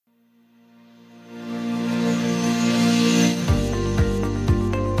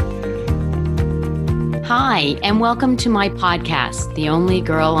Hi, and welcome to my podcast, The Only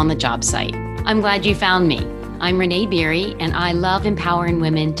Girl on the Job Site. I'm glad you found me. I'm Renee Beery, and I love empowering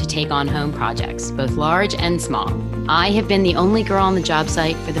women to take on home projects, both large and small. I have been the only girl on the job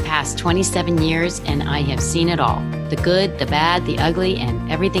site for the past 27 years, and I have seen it all. The good, the bad, the ugly,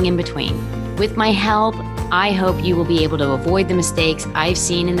 and everything in between. With my help, I hope you will be able to avoid the mistakes I've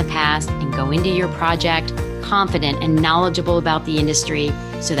seen in the past and go into your project confident and knowledgeable about the industry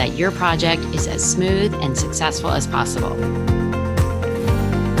so that your project is as smooth and successful as possible.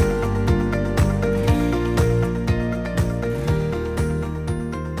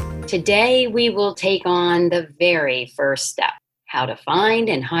 Today, we will take on the very first step, how to find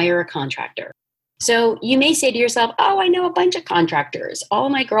and hire a contractor. So you may say to yourself, I know a bunch of contractors. All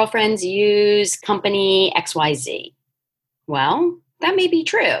my girlfriends use company XYZ. Well, that may be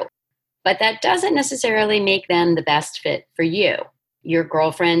true, but that doesn't necessarily make them the best fit for you. Your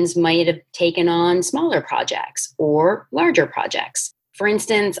girlfriends might have taken on smaller projects or larger projects. For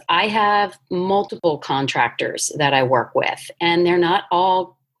instance, I have multiple contractors that I work with, and they're not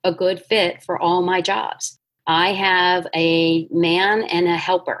all a good fit for all my jobs. I have a man and a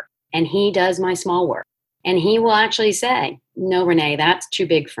helper, and he does my small work. And he will actually say, no, Renee, that's too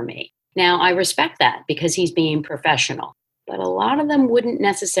big for me. Now, I respect that because he's being professional, but a lot of them wouldn't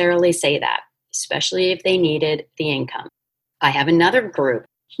necessarily say that, especially if they needed the income. I have another group,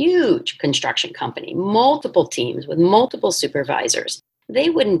 huge construction company, multiple teams with multiple supervisors. They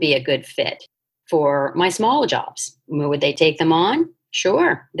wouldn't be a good fit for my small jobs. Would they take them on?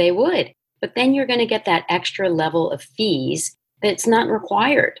 Sure, they would. But then you're going to get that extra level of fees that's not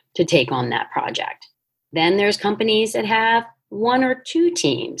required to take on that project. Then there's companies that have one or two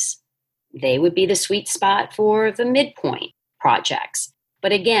teams. They would be the sweet spot for the midpoint projects.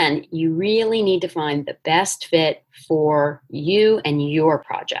 But again, you really need to find the best fit for you and your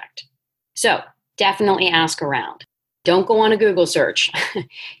project. So definitely ask around. Don't go on a Google search.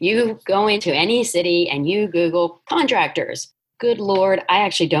 You go into any city and you Google contractors. Good Lord, I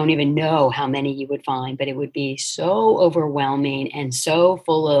actually don't even know how many you would find, but it would be so overwhelming and so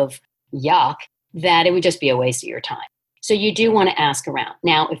full of yuck that it would just be a waste of your time. So you do want to ask around.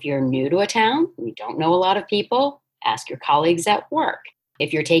 Now, if you're new to a town, you don't know a lot of people, ask your colleagues at work.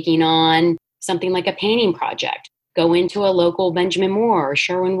 If you're taking on something like a painting project, go into a local Benjamin Moore or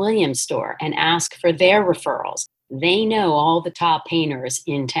Sherwin-Williams store and ask for their referrals. They know all the top painters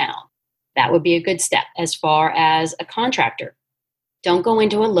in town. That would be a good step as far as a contractor. Don't go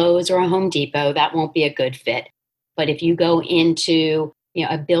into a Lowe's or a Home Depot. That won't be a good fit. But if you go into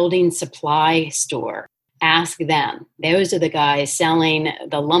a building supply store, ask them. Those are the guys selling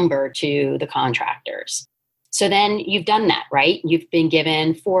the lumber to the contractors. So then you've done that, right? You've been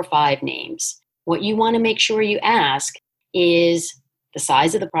given 4 or 5 names. What you want to make sure you ask is the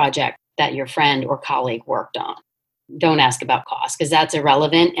size of the project that your friend or colleague worked on. Don't ask about cost because that's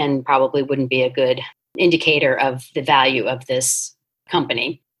irrelevant and probably wouldn't be a good indicator of the value of this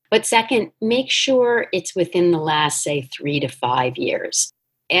company. But second, make sure it's within the last, say, 3 to 5 years.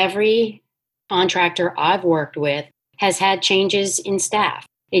 Every contractor I've worked with has had changes in staff.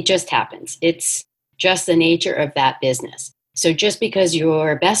 It just happens. It's just the nature of that business. So just because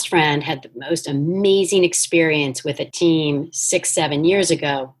your best friend had the most amazing experience with a team 6-7 years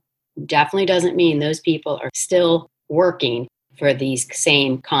ago, definitely doesn't mean those people are still working for these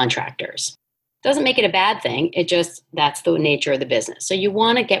same contractors. Doesn't make it a bad thing. That's the nature of the business. So you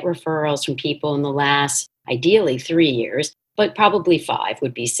want to get referrals from people in the last, ideally 3 years, but probably 5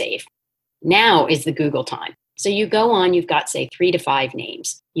 would be safe. Now is the Google time. So you go on, you've got, say, 3 to 5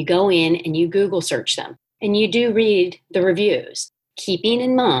 names. You go in and you Google search them and you do read the reviews, keeping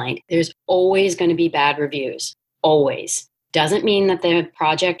in mind there's always going to be bad reviews, always. Doesn't mean that the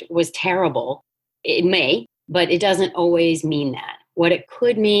project was terrible. It may, but it doesn't always mean that. What it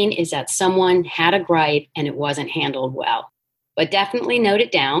could mean is that someone had a gripe and it wasn't handled well. But definitely note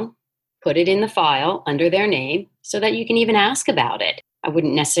it down, put it in the file under their name so that you can even ask about it. I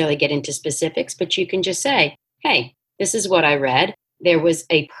wouldn't necessarily get into specifics, but you can just say, hey, this is what I read. There was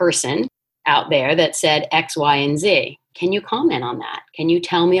a person out there that said X, Y, and Z. Can you comment on that? Can you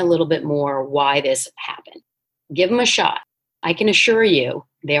tell me a little bit more why this happened? Give them a shot. I can assure you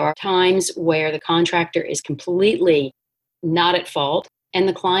there are times where the contractor is completely not at fault and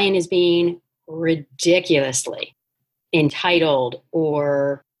the client is being ridiculously entitled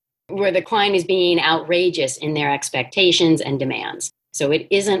or where the client is being outrageous in their expectations and demands. So it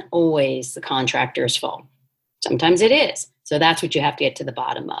isn't always the contractor's fault. Sometimes it is. So that's what you have to get to the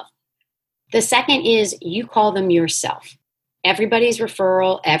bottom of. The second is you call them yourself. Everybody's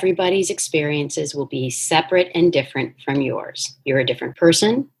referral, everybody's experiences will be separate and different from yours. You're a different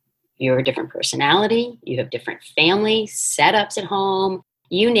person. You're a different personality. You have different family setups at home.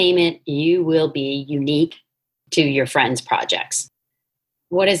 You name it, you will be unique to your friend's projects.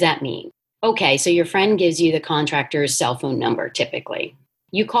 What does that mean? Okay, so your friend gives you the contractor's cell phone number typically.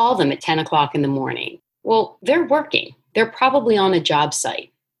 You call them at 10 o'clock in the morning. Well, they're working. They're probably on a job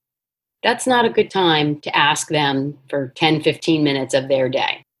site. That's not a good time to ask them for 10, 15 minutes of their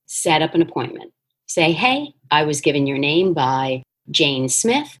day. Set up an appointment. Say, hey, I was given your name by Jane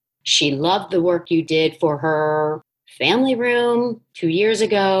Smith. She loved the work you did for her family room 2 years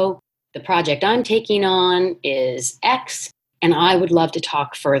ago. The project I'm taking on is X, and I would love to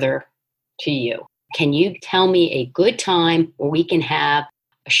talk further to you. Can you tell me a good time where we can have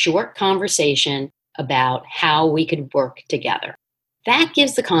a short conversation about how we could work together? That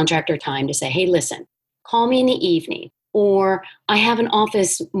gives the contractor time to say, hey, listen, call me in the evening, or I have an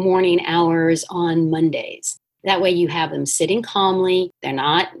office morning hours on Mondays. That way you have them sitting calmly. They're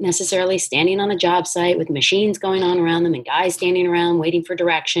not necessarily standing on a job site with machines going on around them and guys standing around waiting for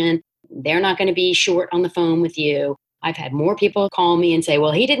direction. They're not going to be short on the phone with you. I've had more people call me and say,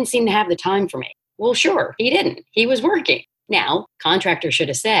 well, he didn't seem to have the time for me. Well, sure, he didn't. He was working. Now, contractor should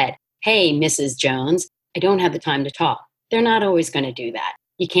have said, hey, Mrs. Jones, I don't have the time to talk. They're not always going to do that.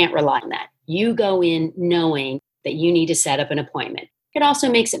 You can't rely on that. You go in knowing that you need to set up an appointment. It also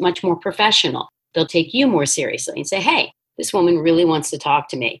makes it much more professional. They'll take you more seriously and say, hey, this woman really wants to talk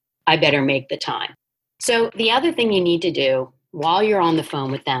to me. I better make the time. So the other thing you need to do while you're on the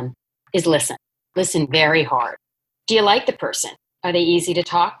phone with them is listen. Listen very hard. Do you like the person? Are they easy to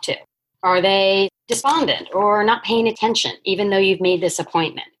talk to? Are they despondent or not paying attention, even though you've made this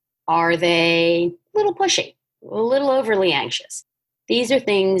appointment? Are they a little pushy, a little overly anxious? These are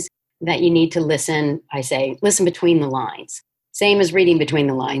things that you need to listen. I say, listen between the lines. Same as reading between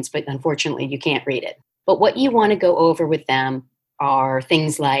the lines, but unfortunately you can't read it. But what you want to go over with them are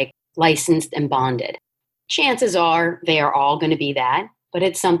things like licensed and bonded. Chances are they are all going to be that, but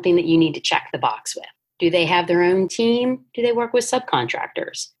it's something that you need to check the box with. Do they have their own team? Do they work with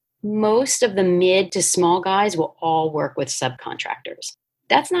subcontractors? Most of the mid to small guys will all work with subcontractors.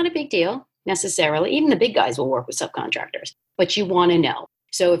 That's not a big deal necessarily. Even the big guys will work with subcontractors, but you want to know.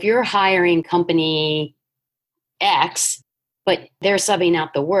 So if you're hiring company X, but they're subbing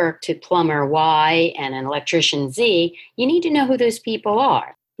out the work to plumber Y and an electrician Z, you need to know who those people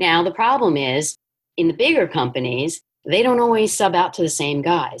are. Now, the problem is in the bigger companies, they don't always sub out to the same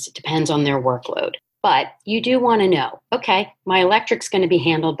guys. It depends on their workload. But you do want to know, okay, my electric's going to be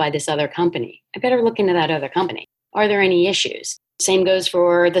handled by this other company. I better look into that other company. Are there any issues? Same goes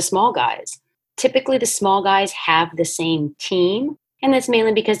for the small guys. Typically, the small guys have the same team, and that's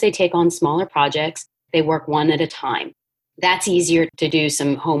mainly because they take on smaller projects. They work one at a time. That's easier to do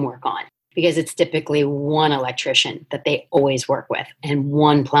some homework on because it's typically one electrician that they always work with and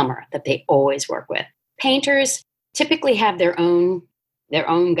one plumber that they always work with. Painters typically have their own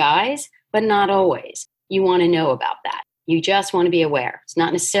guys, but not always. You want to know about that. You just want to be aware. It's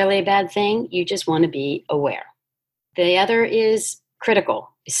not necessarily a bad thing. You just want to be aware. The other is critical,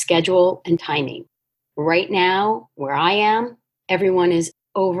 schedule and timing. Right now, where I am, everyone is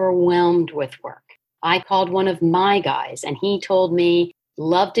overwhelmed with work. I called one of my guys and he told me,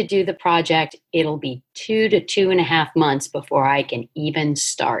 love to do the project. It'll be 2 to 2.5 months before I can even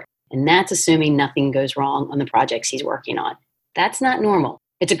start. And that's assuming nothing goes wrong on the projects he's working on. That's not normal.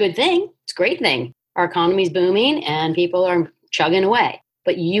 It's a good thing. It's a great thing. Our economy's booming and people are chugging away.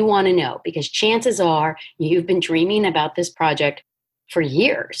 But you want to know because chances are you've been dreaming about this project for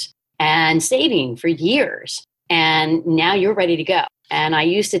years and saving for years. And now you're ready to go. And I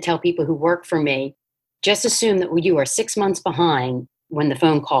used to tell people who work for me, just assume that you are 6 months behind when the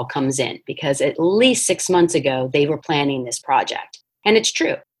phone call comes in, because at least 6 months ago, they were planning this project. And it's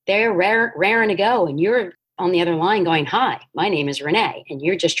true. They're raring to go. And you're on the other line going, hi, my name is Renee. And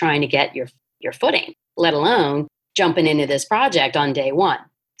you're just trying to get your footing, let alone jumping into this project on day one.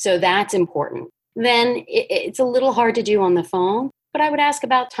 So that's important. Then it's a little hard to do on the phone, but I would ask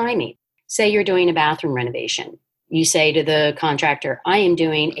about timing. Say you're doing a bathroom renovation. You say to the contractor, I am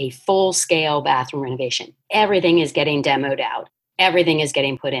doing a full-scale bathroom renovation. Everything is getting demoed out. Everything is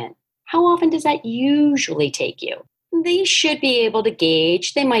getting put in. How often does that usually take you? They should be able to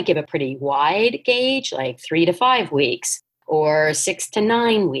gauge. They might give a pretty wide gauge, like 3 to 5 weeks or 6 to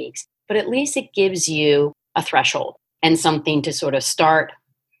 9 weeks. But at least it gives you a threshold and something to sort of start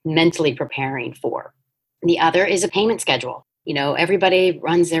mentally preparing for. The other is a payment schedule. You know, everybody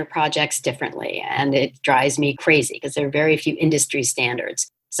runs their projects differently, and it drives me crazy because there are very few industry standards.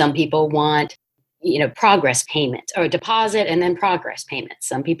 Some people want, progress payments or deposit and then progress payments.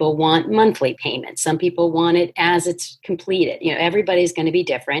 Some people want monthly payments. Some people want it as it's completed. Everybody's going to be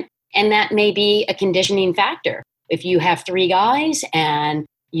different. And that may be a conditioning factor. If you have three guys and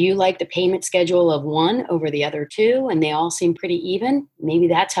you like the payment schedule of one over the other two, and they all seem pretty even, maybe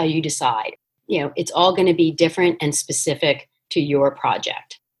that's how you decide. It's all going to be different and specific to your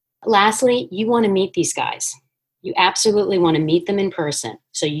project. Lastly, you want to meet these guys. You absolutely want to meet them in person.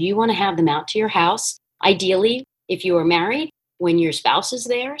 So you want to have them out to your house. Ideally, if you are married, when your spouse is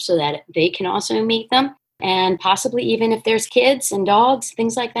there so that they can also meet them. And possibly even if there's kids and dogs,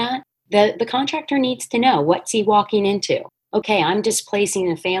 things like that, the contractor needs to know, what's he walking into? Okay, I'm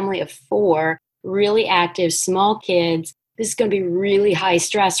displacing a family of 4 really active small kids. This is going to be really high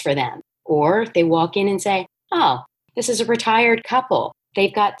stress for them. Or if they walk in and say, oh, this is a retired couple.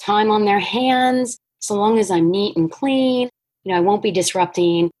 They've got time on their hands. So long as I'm neat and clean, I won't be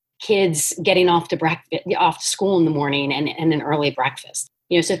disrupting kids getting off to school in the morning and an early breakfast.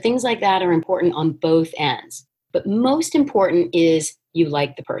 So things like that are important on both ends. But most important is you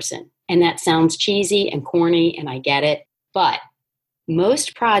like the person. And that sounds cheesy and corny, and I get it. But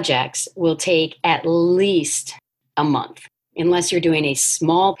most projects will take at least a month, unless you're doing a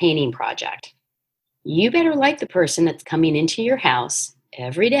small painting project. You better like the person that's coming into your house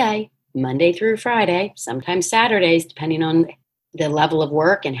every day, Monday through Friday, sometimes Saturdays, depending on the level of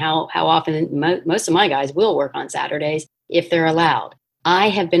work and how often most of my guys will work on Saturdays if they're allowed. I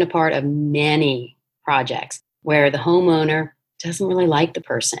have been a part of many projects where the homeowner doesn't really like the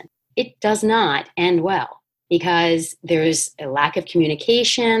person. It does not end well because there's a lack of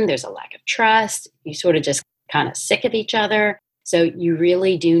communication, there's a lack of trust, you sort of just kind of sick of each other. So you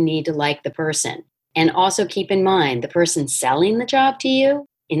really do need to like the person. And also keep in mind, the person selling the job to you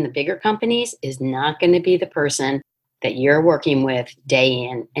in the bigger companies is not going to be the person that you're working with day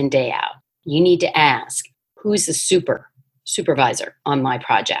in and day out. You need to ask, who's the supervisor on my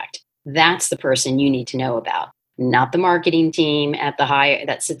project? That's the person you need to know about, not the marketing team at the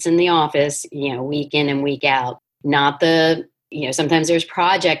that sits in the office, week in and week out, not the, sometimes there's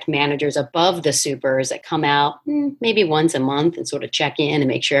project managers above the supers that come out maybe once a month and sort of check in and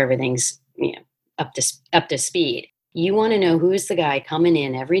make sure everything's, up to speed. You want to know who's the guy coming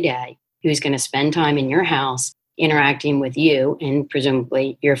in every day who's going to spend time in your house interacting with you and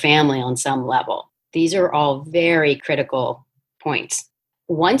presumably your family on some level. These are all very critical points.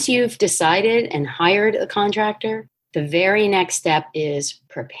 Once you've decided and hired a contractor, the very next step is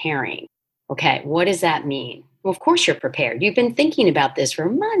preparing. Okay, what does that mean? Well, of course you're prepared. You've been thinking about this for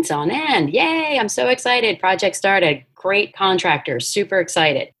months on end. Yay, I'm so excited. Project started. Great contractor, super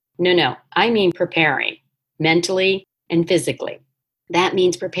excited. No, I mean preparing mentally and physically. That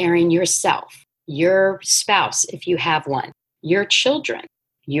means preparing yourself, your spouse, if you have one, your children,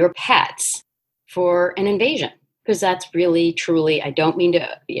 your pets for an invasion. Because that's really, truly, I don't mean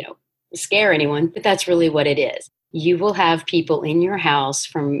to, scare anyone, but that's really what it is. You will have people in your house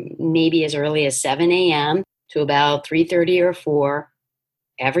from maybe as early as 7 a.m. to about 3:30 or 4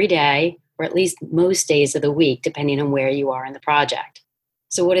 every day, or at least most days of the week, depending on where you are in the project.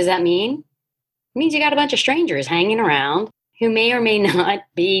 So what does that mean? It means you got a bunch of strangers hanging around who may or may not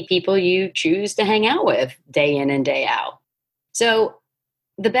be people you choose to hang out with day in and day out. So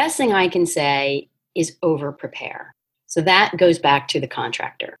the best thing I can say is over-prepare. So that goes back to the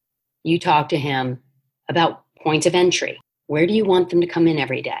contractor. You talk to him about points of entry. Where do you want them to come in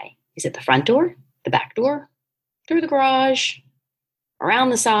every day? Is it the front door, the back door, through the garage, around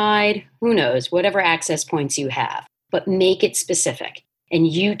the side? Who knows, whatever access points you have. But make it specific and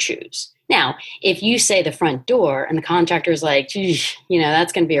you choose. Now, if you say the front door and the contractor's like,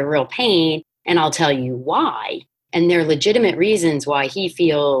 that's going to be a real pain, and I'll tell you why, and there are legitimate reasons why he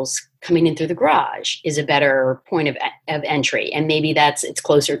feels coming in through the garage is a better point of entry, and maybe it's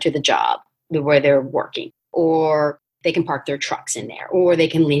closer to the job where they're working, or they can park their trucks in there, or they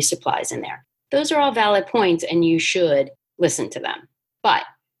can leave supplies in there. Those are all valid points, and you should listen to them. But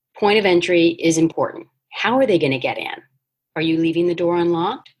point of entry is important. How are they going to get in? Are you leaving the door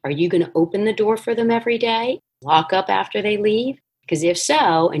unlocked? Are you going to open the door for them every day? Lock up after they leave? Because if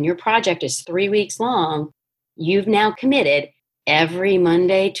so, and your project is 3 weeks long, you've now committed every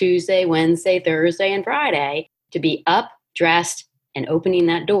Monday, Tuesday, Wednesday, Thursday, and Friday to be up, dressed, and opening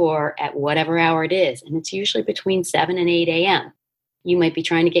that door at whatever hour it is. And it's usually between 7 and 8 a.m. You might be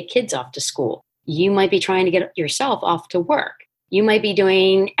trying to get kids off to school. You might be trying to get yourself off to work. You might be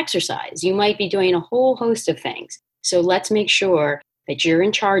doing exercise. You might be doing a whole host of things. So let's make sure that you're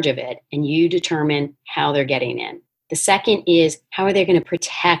in charge of it and you determine how they're getting in. The second is, how are they going to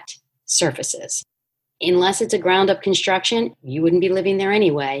protect surfaces? Unless it's a ground up construction, you wouldn't be living there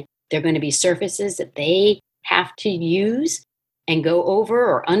anyway. They're going to be surfaces that they have to use and go over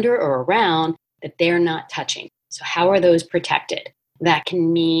or under or around that they're not touching. So how are those protected? That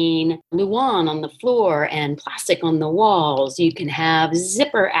can mean Luan on the floor and plastic on the walls. You can have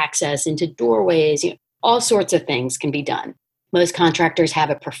zipper access into doorways. All sorts of things can be done. Most contractors have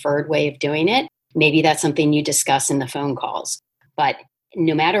a preferred way of doing it. Maybe that's something you discuss in the phone calls. But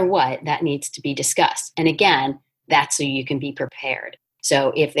no matter what, that needs to be discussed. And again, that's so you can be prepared.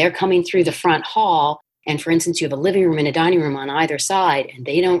 So if they're coming through the front hall, and for instance, you have a living room and a dining room on either side, and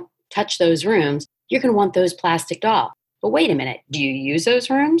they don't touch those rooms, you're going to want those plasticed off. But wait a minute, do you use those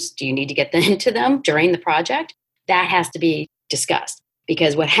rooms? Do you need to get them into them during the project? That has to be discussed,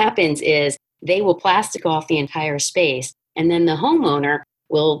 because what happens is they will plastic off the entire space, and then the homeowner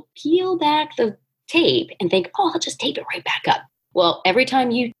will peel back the tape and think, oh, I'll just tape it right back up. Well, every time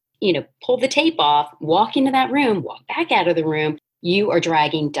you pull the tape off, walk into that room, walk back out of the room, you are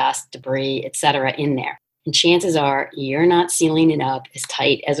dragging dust, debris, etc. in there. And chances are you're not sealing it up as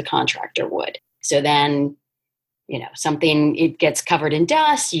tight as a contractor would. So then, something, it gets covered in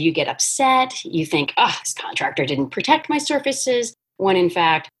dust, you get upset, you think, this contractor didn't protect my surfaces, when in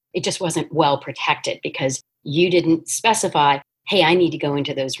fact, it just wasn't well protected because you didn't specify, hey, I need to go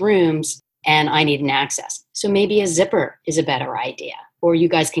into those rooms and I need an access. So maybe a zipper is a better idea, or you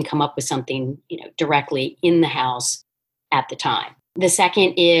guys can come up with something, directly in the house at the time. The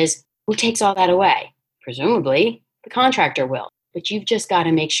second is, who takes all that away? Presumably, the contractor will, but you've just got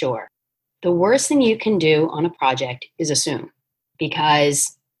to make sure. The worst thing you can do on a project is assume,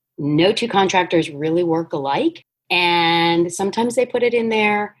 because no two contractors really work alike, and sometimes they put it in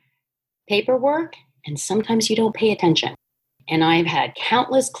their paperwork, and sometimes you don't pay attention. And I've had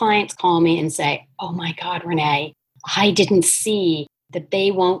countless clients call me and say, oh my God, Renee, I didn't see that they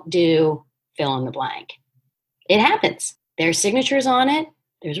won't do fill in the blank. It happens. Their signature's on it.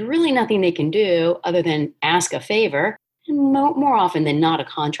 There's really nothing they can do other than ask a favor. And more often than not, a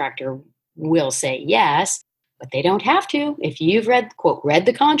contractor will say yes, but they don't have to. If you've read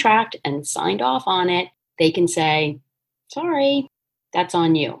the contract and signed off on it, they can say, sorry, that's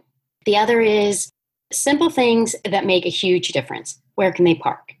on you. The other is simple things that make a huge difference. Where can they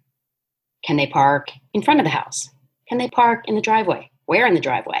park? Can they park in front of the house? Can they park in the driveway? Where in the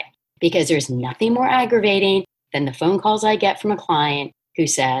driveway? Because there's nothing more aggravating than the phone calls I get from a client who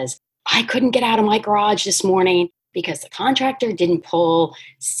says, I couldn't get out of my garage this morning because the contractor didn't pull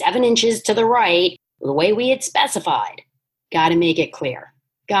 7 inches to the right the way we had specified. Got to make it clear.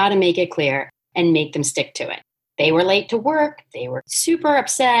 Got to make it clear and make them stick to it. They were late to work. They were super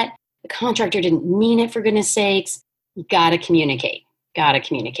upset. The contractor didn't mean it, for goodness sakes. You got to communicate. Got to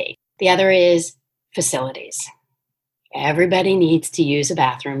communicate. The other is facilities. Everybody needs to use a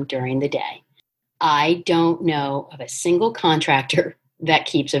bathroom during the day. I don't know of a single contractor that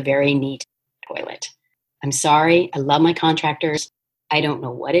keeps a very neat toilet. I'm sorry. I love my contractors. I don't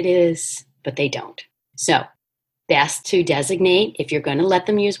know what it is, but they don't. So best to designate, if you're going to let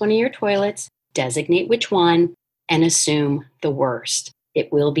them use one of your toilets, designate which one and assume the worst.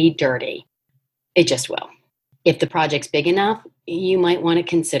 It will be dirty. It just will. If the project's big enough, you might want to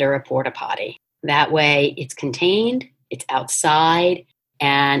consider a porta potty. That way it's contained, it's outside,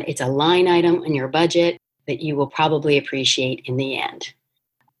 and it's a line item on your budget that you will probably appreciate in the end.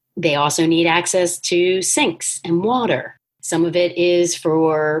 They also need access to sinks and water. Some of it is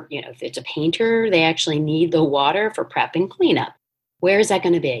for, if it's a painter, they actually need the water for prep and cleanup. Where is that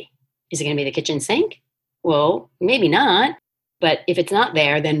going to be? Is it going to be the kitchen sink? Well, maybe not. But if it's not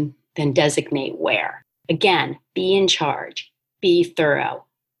there, then designate where. Again, be in charge. Be thorough.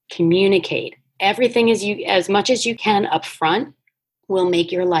 Communicate. Everything as much as you can up front will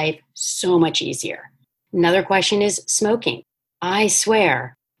make your life so much easier. Another question is smoking. I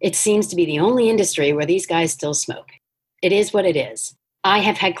swear, it seems to be the only industry where these guys still smoke. It is what it is. I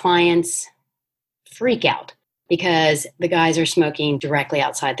have had clients freak out because the guys are smoking directly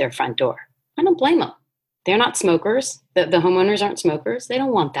outside their front door. I don't blame them. They're not smokers. The homeowners aren't smokers. They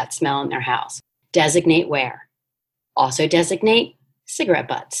don't want that smell in their house. Designate where. Also designate cigarette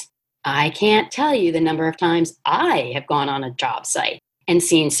butts. I can't tell you the number of times I have gone on a job site and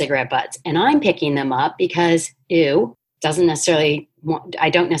seen cigarette butts, and I'm picking them up because, I don't necessarily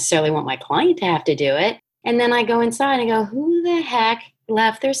want my client to have to do it. And then I go inside and go, who the heck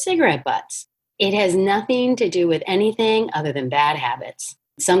left their cigarette butts? It has nothing to do with anything other than bad habits.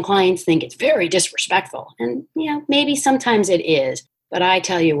 Some clients think it's very disrespectful, and maybe sometimes it is. But I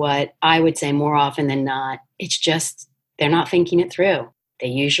tell you what, I would say more often than not, it's just they're not thinking it through. They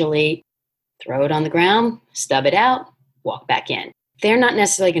usually throw it on the ground, stub it out, walk back in. They're not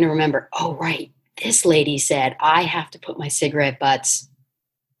necessarily going to remember, oh, right, this lady said I have to put my cigarette butts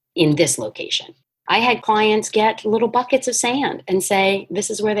in this location. I had clients get little buckets of sand and say, this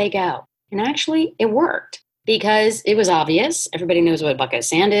is where they go. And actually, it worked. because it was obvious. Everybody knows what a bucket of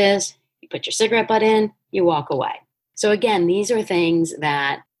sand is. You put your cigarette butt in, you walk away. So again, these are things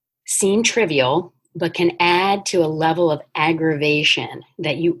that seem trivial, but can add to a level of aggravation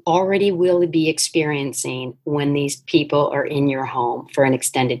that you already will be experiencing when these people are in your home for an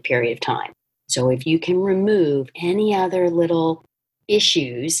extended period of time. So if you can remove any other little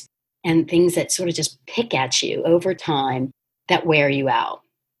issues and things that sort of just pick at you over time that wear you out.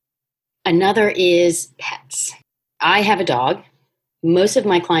 Another is pets. I have a dog. Most of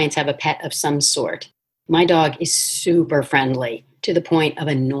my clients have a pet of some sort. My dog is super friendly to the point of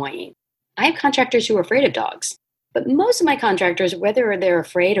annoying. I have contractors who are afraid of dogs, but most of my contractors, whether they're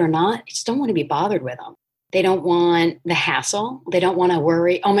afraid or not, just don't want to be bothered with them. They don't want the hassle. They don't want to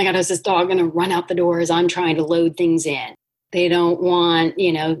worry, oh my God, is this dog going to run out the door as I'm trying to load things in? They don't want,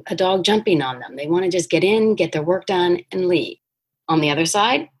 a dog jumping on them. They want to just get in, get their work done, and leave. On the other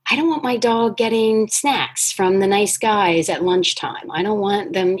side, I don't want my dog getting snacks from the nice guys at lunchtime. I don't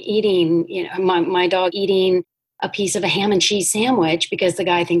want them eating, my dog eating a piece of a ham and cheese sandwich because the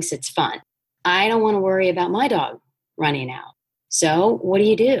guy thinks it's fun. I don't want to worry about my dog running out. So what do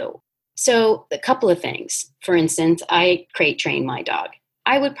you do? So a couple of things. For instance, I crate train my dog.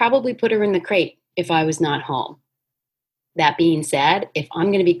 I would probably put her in the crate if I was not home. That being said, if I'm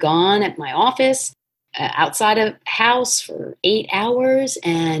going to be gone at my office, outside of house for 8 hours,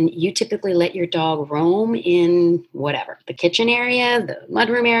 and you typically let your dog roam in whatever, the kitchen area, the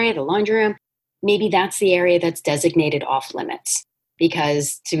mudroom area, the laundry room, maybe that's the area that's designated off limits.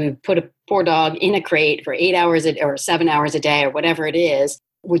 Because to put a poor dog in a crate for 8 hours or 7 hours a day or whatever it is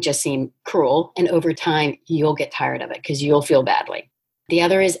would just seem cruel. And over time, you'll get tired of it because you'll feel badly. The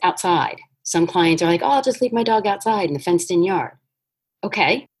other is outside. Some clients are like, oh, I'll just leave my dog outside in the fenced-in yard.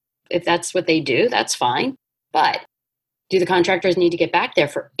 Okay, if that's what they do, that's fine. But do the contractors need to get back there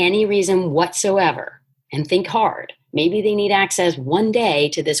for any reason whatsoever? And think hard. Maybe they need access one day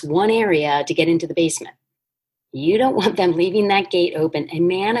to this one area to get into the basement. You don't want them leaving that gate open a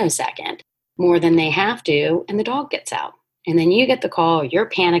nanosecond more than they have to, and the dog gets out. And then you get the call, you're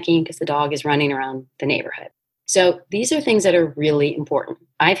panicking because the dog is running around the neighborhood. So these are things that are really important.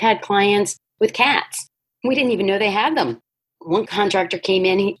 I've had clients with cats. We didn't even know they had them. One contractor came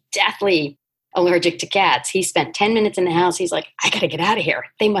in, he's deathly allergic to cats. He spent 10 minutes in the house. He's like, I got to get out of here.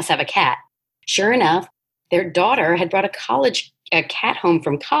 They must have a cat. Sure enough, their daughter had brought a cat home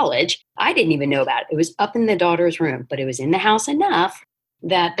from college. I didn't even know about it. It was up in the daughter's room, but it was in the house enough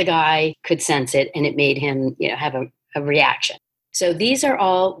that the guy could sense it, and it made him, have a reaction. So these are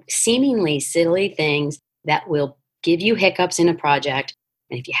all seemingly silly things that will give you hiccups in a project.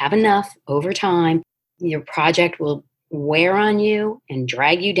 And if you have enough over time, your project will wear on you and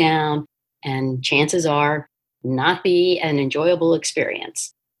drag you down, and chances are not be an enjoyable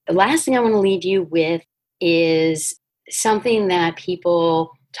experience. The last thing I want to leave you with is something that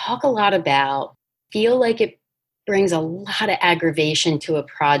people talk a lot about, feel like it brings a lot of aggravation to a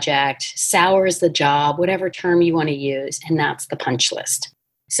project, sours the job, whatever term you want to use, and that's the punch list.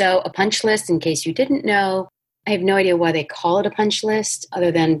 So a punch list, in case you didn't know, I have no idea why they call it a punch list,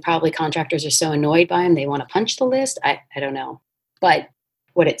 other than probably contractors are so annoyed by them, they want to punch the list. I don't know. But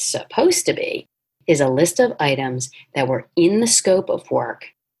what it's supposed to be is a list of items that were in the scope of work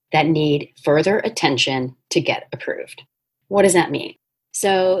that need further attention to get approved. What does that mean?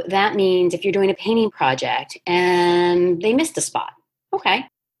 So that means if you're doing a painting project and they missed a spot, okay,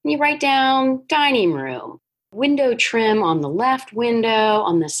 you write down dining room, window trim on the left window,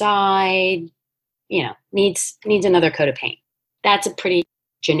 on the side, needs another coat of paint. That's a pretty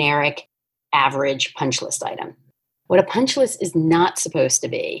generic, average punch list item. What a punch list is not supposed to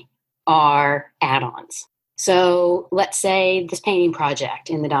be are add-ons. So let's say this painting project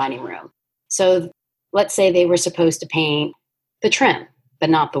in the dining room. So let's say they were supposed to paint the trim, but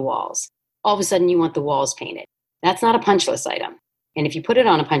not the walls. All of a sudden you want the walls painted. That's not a punch list item. And if you put it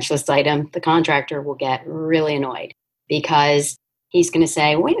on a punch list item, the contractor will get really annoyed because he's going to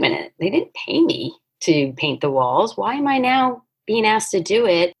say, wait a minute, they didn't pay me to paint the walls. Why am I now being asked to do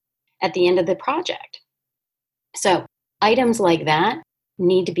it at the end of the project? So items like that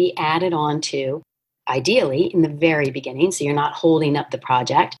need to be added on to, ideally, in the very beginning, so you're not holding up the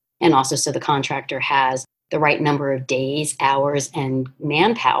project, and also so the contractor has the right number of days, hours, and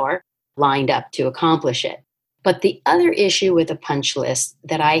manpower lined up to accomplish it. But the other issue with a punch list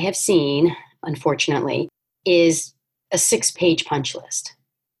that I have seen, unfortunately, is a 6-page punch list.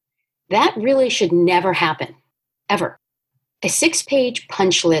 That really should never happen, ever. A 6-page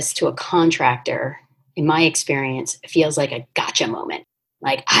punch list to a contractor, in my experience, feels like a gotcha moment.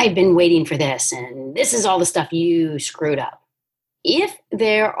 Like, I've been waiting for this, and this is all the stuff you screwed up. If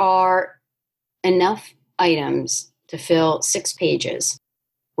there are enough items to fill 6 pages.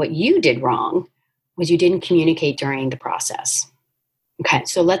 What you did wrong was you didn't communicate during the process. Okay,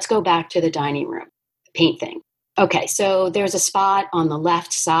 so let's go back to the dining room, the paint thing. Okay, so there's a spot on the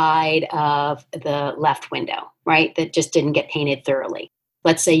left side of the left window, right, that just didn't get painted thoroughly.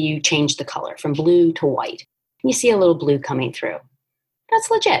 Let's say you changed the color from blue to white. You see a little blue coming through. That's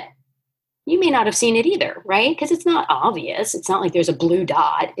legit. You may not have seen it either, right? Because it's not obvious. It's not like there's a blue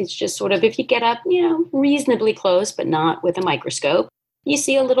dot. It's just sort of if you get up, reasonably close, but not with a microscope, you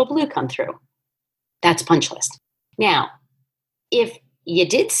see a little blue come through. That's punch list. Now, if you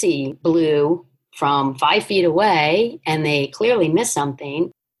did see blue from 5 feet away and they clearly missed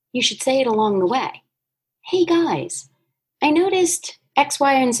something, you should say it along the way. Hey guys, I noticed X,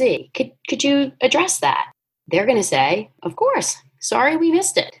 Y, and Z. Could you address that? They're going to say, of course, sorry we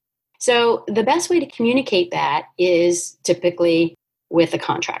missed it. So the best way to communicate that is typically with a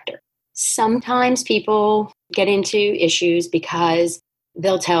contractor. Sometimes people get into issues because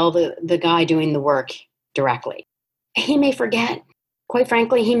they'll tell the guy doing the work directly. He may forget. Quite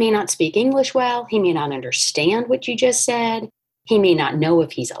frankly, he may not speak English well. He may not understand what you just said. He may not know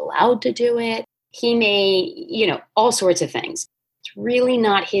if he's allowed to do it. He may, all sorts of things. It's really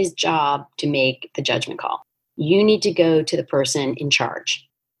not his job to make the judgment call. You need to go to the person in charge.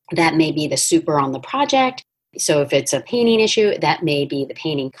 That may be the super on the project. So if it's a painting issue, that may be the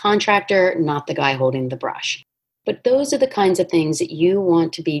painting contractor, not the guy holding the brush. But those are the kinds of things that you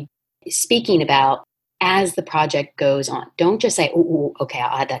want to be speaking about as the project goes on. Don't just say, oh, okay,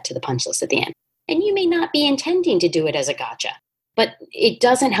 I'll add that to the punch list at the end. And you may not be intending to do it as a gotcha, but it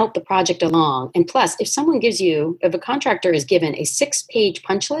doesn't help the project along. And plus, if a contractor is given a 6-page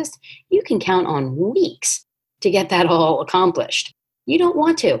punch list, you can count on weeks to get that all accomplished. You don't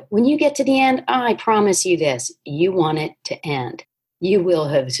want to. When you get to the end, I promise you this, you want it to end. You will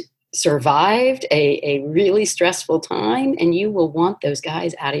have survived a really stressful time and you will want those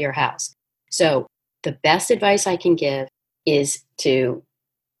guys out of your house. So the best advice I can give is to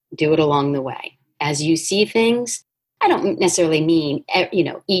do it along the way. As you see things, I don't necessarily mean,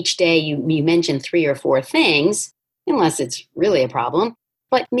 each day you mention 3 or 4 things, unless it's really a problem.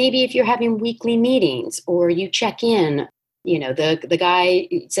 But maybe if you're having weekly meetings or you check in, the guy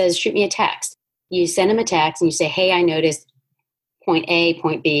says, shoot me a text. You send him a text and you say, hey, I noticed point A,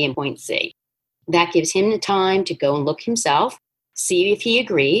 point B, and point C. That gives him the time to go and look himself, see if he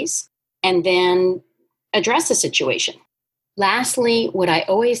agrees, and then address the situation. Lastly, what I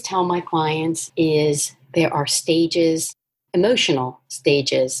always tell my clients is there are stages, emotional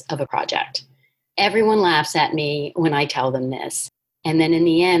stages of a project. Everyone laughs at me when I tell them this. And then in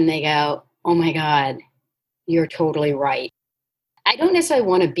the end, they go, oh my God, you're totally right. I don't necessarily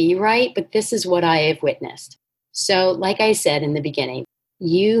want to be right, but this is what I have witnessed. So like I said in the beginning,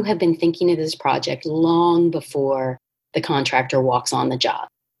 you have been thinking of this project long before the contractor walks on the job.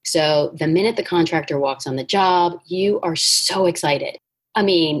 So the minute the contractor walks on the job, you are so excited. I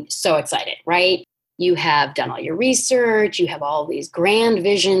mean, so excited, right? You have done all your research. You have all these grand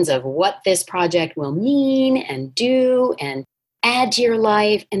visions of what this project will mean and do and add to your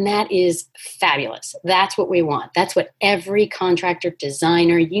life. And that is fabulous. That's what we want. That's what every contractor,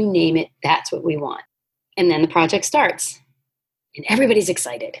 designer, you name it, that's what we want. And then the project starts and everybody's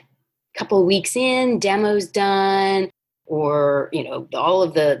excited. A couple of weeks in, demo's done, or, all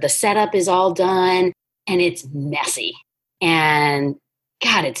of the setup is all done and it's messy. And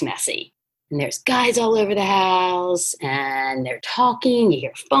God, it's messy. And there's guys all over the house and they're talking. You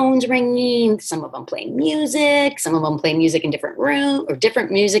hear phones ringing. Some of them play music. Some of them play music in different rooms or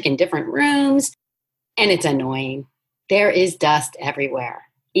different music in different rooms. And it's annoying. There is dust everywhere,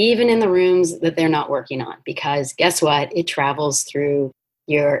 even in the rooms that they're not working on, because guess what? It travels through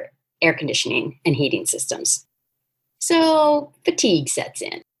your air conditioning and heating systems. So fatigue sets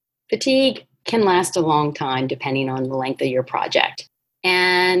in. Fatigue can last a long time depending on the length of your project.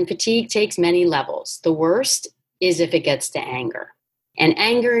 And fatigue takes many levels. The worst is if it gets to anger. And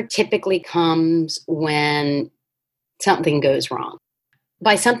anger typically comes when something goes wrong.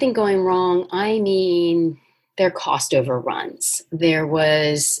 By something going wrong, I mean their cost overruns. There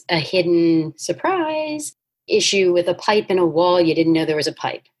was a hidden surprise issue with a pipe in a wall. You didn't know there was a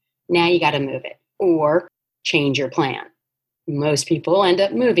pipe. Now you got to move it or change your plan. Most people end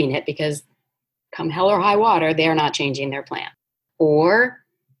up moving it because come hell or high water, they're not changing their plan. Or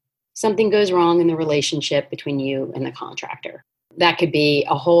something goes wrong in the relationship between you and the contractor. That could be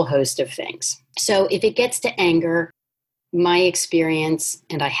a whole host of things. So if it gets to anger, my experience,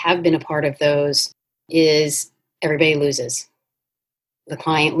 and I have been a part of those, is everybody loses. The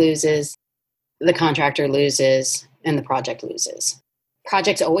client loses, the contractor loses, and the project loses.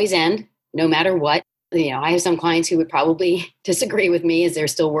 Projects always end, no matter what. I have some clients who would probably disagree with me as they're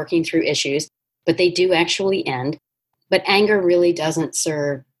still working through issues, but they do actually end. But anger really doesn't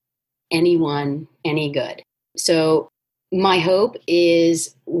serve anyone any good. So my hope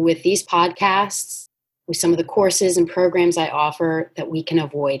is with these podcasts, with some of the courses and programs I offer, that we can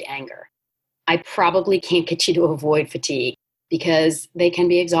avoid anger. I probably can't get you to avoid fatigue because they can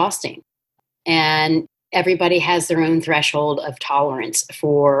be exhausting. And everybody has their own threshold of tolerance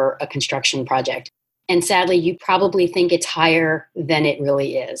for a construction project. And sadly, you probably think it's higher than it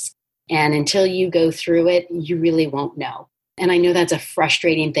really is. And until you go through it, you really won't know. And I know that's a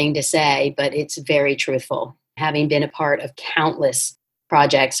frustrating thing to say, but it's very truthful. Having been a part of countless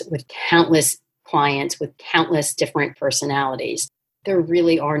projects with countless clients, with countless different personalities, there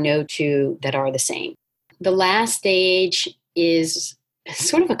really are no two that are the same. The last stage is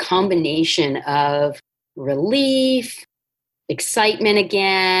sort of a combination of relief, excitement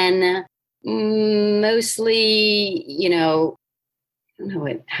again, mostly, I don't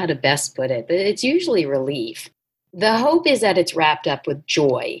know how to best put it, but it's usually relief. The hope is that it's wrapped up with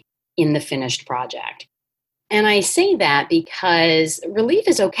joy in the finished project. And I say that because relief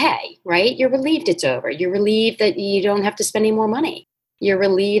is okay, right? You're relieved it's over. You're relieved that you don't have to spend any more money. You're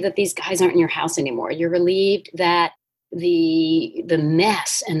relieved that these guys aren't in your house anymore. You're relieved that the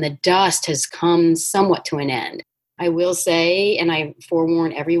mess and the dust has come somewhat to an end. I will say, and I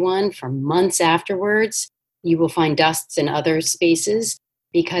forewarn everyone, for months afterwards, you will find dusts in other spaces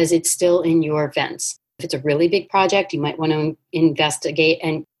because it's still in your vents. If it's a really big project, you might want to investigate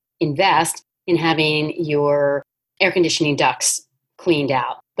and invest in having your air conditioning ducts cleaned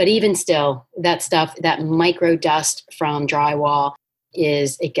out. But even still, that stuff, that micro dust from drywall,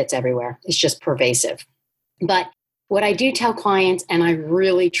 it gets everywhere. It's just pervasive. But what I do tell clients, and I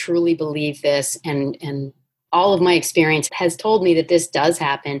really truly believe this, and all of my experience has told me that this does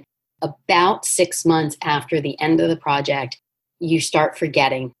happen, about 6 months after the end of the project, you start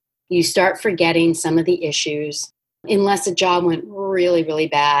forgetting. You start forgetting some of the issues, unless the job went really, really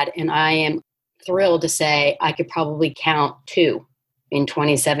bad. And I am thrilled to say I could probably count 2 in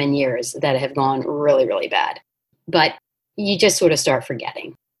 27 years that have gone really, really bad. But you just sort of start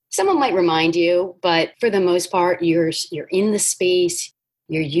forgetting. Someone might remind you, but for the most part, you're in the space,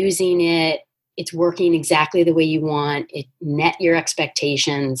 you're using it, it's working exactly the way you want, it met your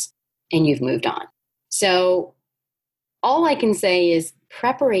expectations, and you've moved on. So all I can say is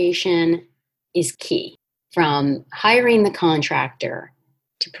preparation is key. From hiring the contractor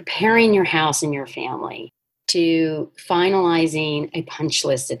to preparing your house and your family to finalizing a punch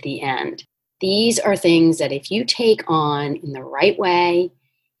list at the end. These are things that if you take on in the right way,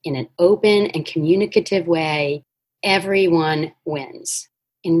 in an open and communicative way, everyone wins.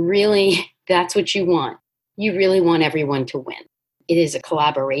 And really, that's what you want. You really want everyone to win. It is a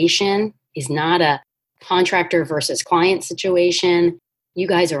collaboration, is not a contractor versus client situation. You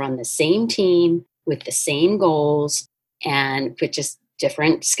guys are on the same team with the same goals and with just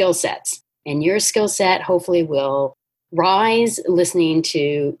different skill sets. And your skill set hopefully will rise listening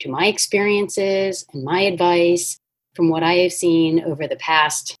to my experiences and my advice from what I have seen over the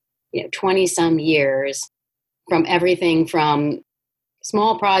past 20 some years, from everything from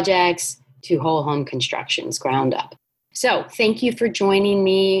small projects to whole home constructions, ground up. So thank you for joining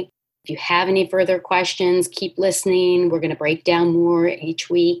me. If you have any further questions, keep listening. We're going to break down more each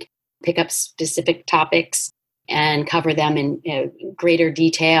week, pick up specific topics and cover them in greater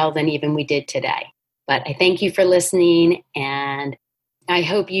detail than even we did today. But I thank you for listening, and I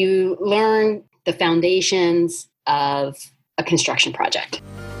hope you learn the foundations of a construction project.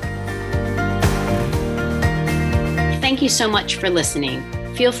 Thank you so much for listening.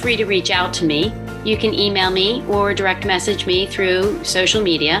 Feel free to reach out to me. You can email me or direct message me through social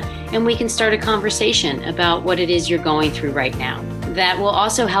media, and we can start a conversation about what it is you're going through right now. That will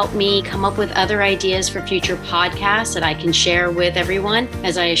also help me come up with other ideas for future podcasts that I can share with everyone,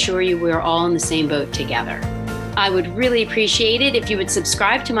 as I assure you we're all in the same boat together. I would really appreciate it if you would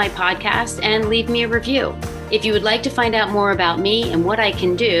subscribe to my podcast and leave me a review. If you would like to find out more about me and what I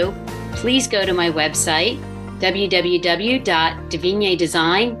can do, please go to my website,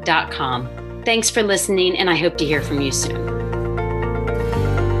 www.devignedesign.com. Thanks for listening, and I hope to hear from you soon.